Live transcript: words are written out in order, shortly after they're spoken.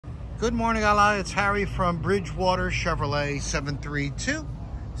Good morning, Allah. It's Harry from Bridgewater Chevrolet,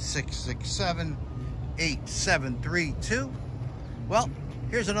 732-667-8732. Well,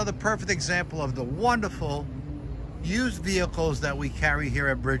 here's another perfect example of the wonderful used vehicles that we carry here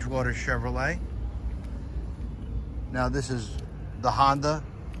at Bridgewater Chevrolet. Now, this is the Honda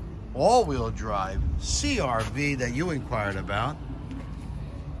all-wheel drive CR-V that you inquired about.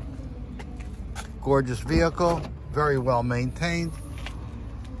 Gorgeous vehicle, very well maintained.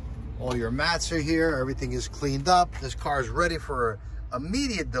 All your mats are here, everything is cleaned up. This car is ready for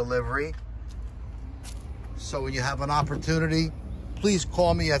immediate delivery. So when you have an opportunity, please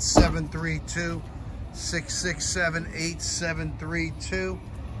call me at 732-667-8732.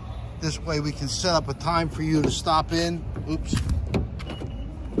 This way we can set up a time for you to stop in.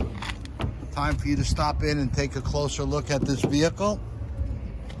 Time for you to stop in and take a closer look at this vehicle.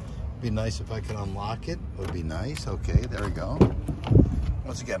 Be nice if I could unlock it. Would be nice. Okay, there we go.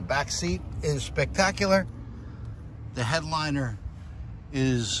 Once again, back seat is spectacular. The headliner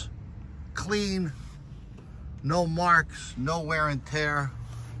is clean, no marks, no wear and tear.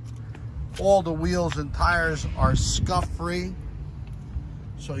 All the wheels and tires are scuff-free,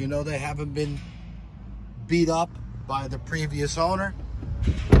 so you know they haven't been beat up by the previous owner.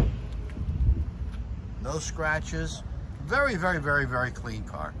 No scratches. Very, very, very, very clean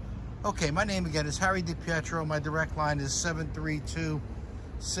car. Okay, my name again is Harry DiPietro. My direct line is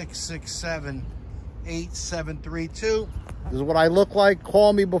 732-667-8732. This is what I look like.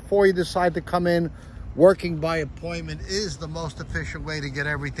 Call me before you decide to come in. Working by appointment is the most efficient way to get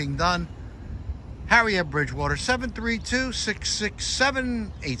everything done. Harry at Bridgewater,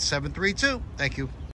 732-667-8732. Thank you.